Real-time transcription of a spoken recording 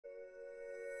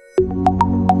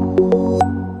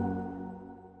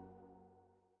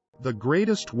The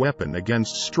greatest weapon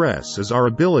against stress is our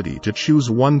ability to choose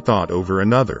one thought over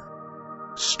another.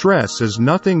 Stress is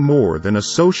nothing more than a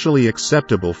socially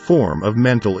acceptable form of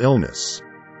mental illness.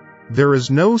 There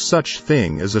is no such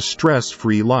thing as a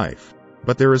stress-free life,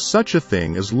 but there is such a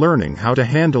thing as learning how to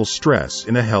handle stress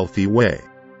in a healthy way.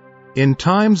 In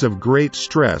times of great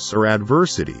stress or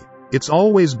adversity, it's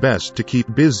always best to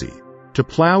keep busy, to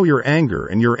plow your anger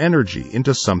and your energy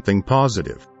into something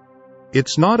positive.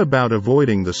 It's not about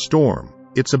avoiding the storm,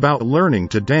 it's about learning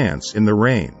to dance in the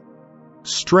rain.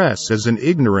 Stress is an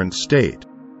ignorant state.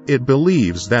 It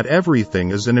believes that everything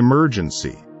is an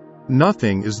emergency.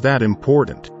 Nothing is that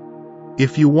important.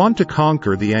 If you want to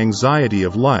conquer the anxiety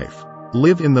of life,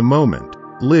 live in the moment,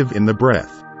 live in the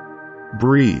breath.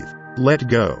 Breathe, let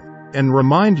go, and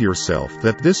remind yourself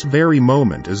that this very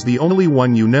moment is the only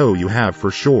one you know you have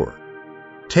for sure.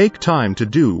 Take time to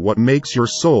do what makes your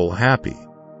soul happy.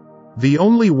 The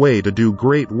only way to do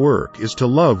great work is to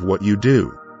love what you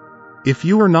do. If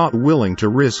you are not willing to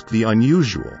risk the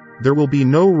unusual, there will be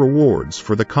no rewards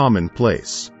for the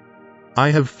commonplace.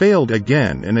 I have failed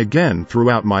again and again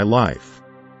throughout my life.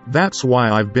 That's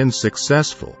why I've been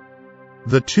successful.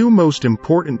 The two most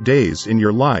important days in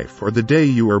your life are the day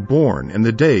you are born and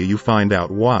the day you find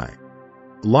out why.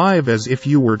 Live as if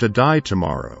you were to die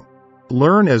tomorrow.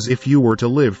 Learn as if you were to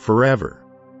live forever.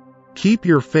 Keep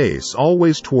your face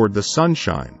always toward the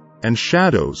sunshine, and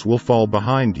shadows will fall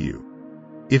behind you.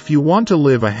 If you want to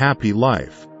live a happy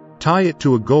life, tie it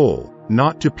to a goal,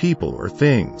 not to people or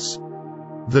things.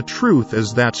 The truth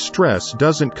is that stress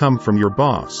doesn't come from your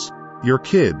boss, your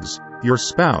kids, your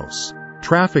spouse,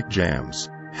 traffic jams,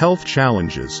 health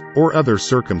challenges, or other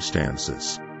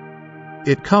circumstances.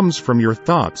 It comes from your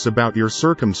thoughts about your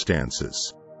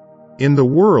circumstances. In the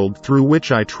world through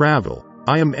which I travel,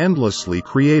 I am endlessly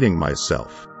creating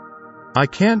myself. I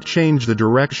can't change the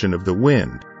direction of the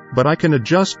wind, but I can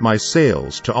adjust my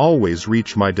sails to always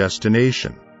reach my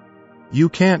destination. You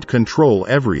can't control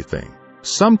everything.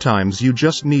 Sometimes you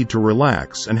just need to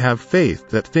relax and have faith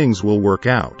that things will work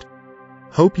out.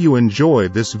 Hope you enjoy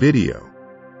this video.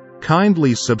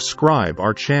 Kindly subscribe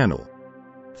our channel.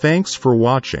 Thanks for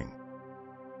watching.